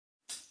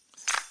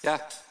Yeah.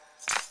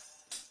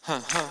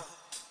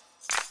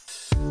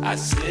 I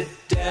sit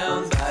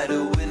down by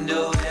the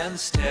window and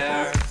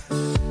stare.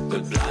 The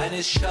blind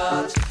is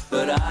shut,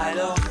 but I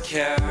don't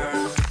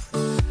care.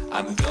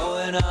 I'm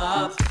going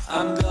up,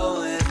 I'm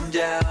going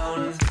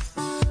down.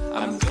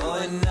 I'm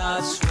going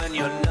nuts when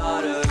you're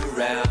not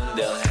around.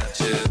 They'll have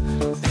to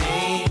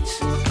paint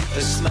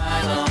a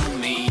smile on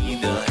me.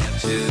 They'll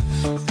have to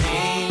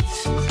paint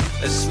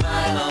a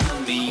smile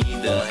on me.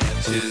 They'll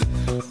have to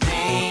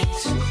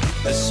paint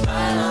a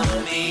smile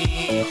on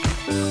me.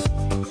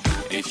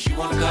 If you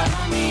wanna come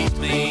and meet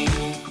me,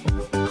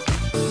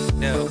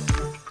 no.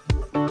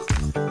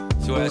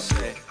 So what I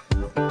say.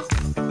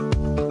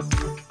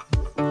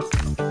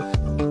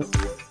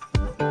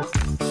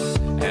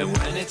 And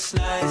when it's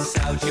nice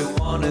out, you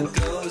wanna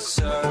go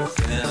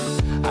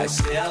surfing. I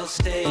say I'll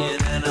stay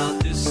in and I'll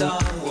do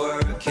some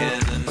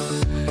working.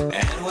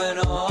 And when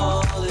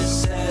all is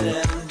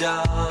said and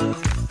done,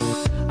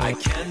 I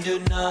can do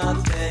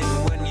nothing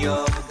when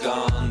you're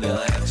gone. They'll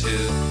have to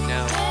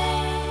now.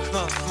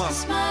 Come on.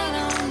 Smile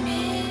on me.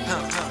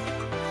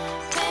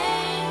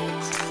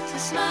 Paint to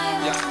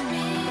smile on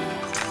me.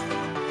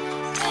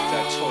 I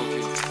told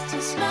you. To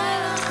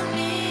smile on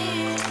me.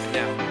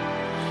 Now.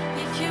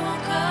 If you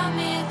won't come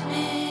with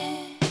me.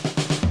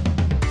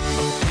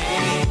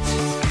 Paint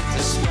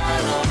a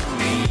smile on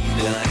me.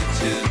 They'll have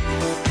to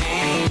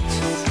paint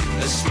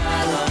a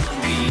smile on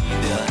me.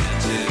 They'll have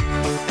to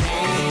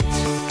paint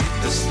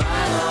a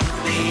smile on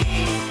me.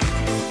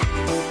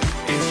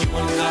 If you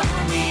won't come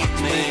meet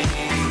me.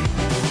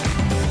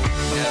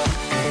 Yeah.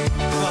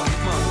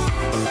 Come on.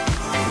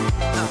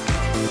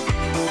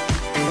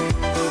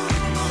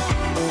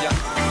 Yeah.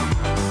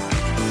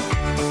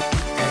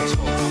 I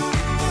told you.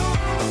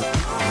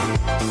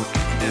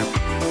 Now.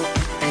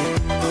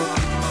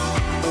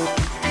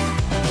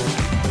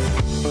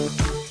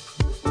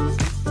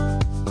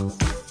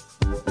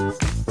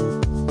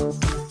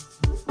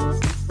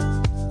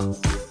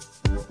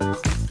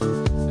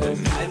 A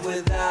night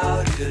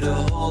without you to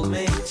hold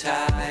me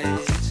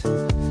tight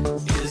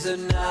is a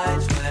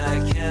night when I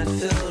can't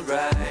feel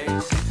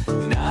right.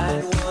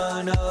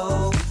 910,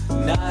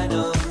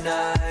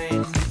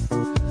 909.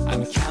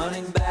 I'm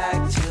counting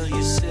back till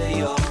you say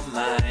you're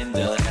mine.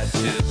 They'll have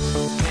to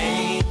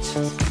paint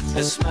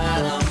a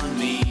smile on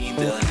me.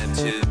 They'll have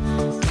to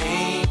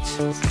paint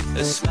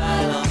a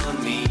smile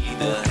on me.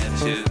 They'll have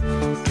to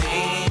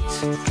paint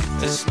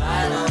a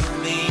smile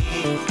on me.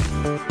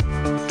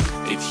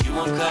 If you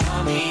won't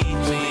come meet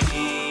me.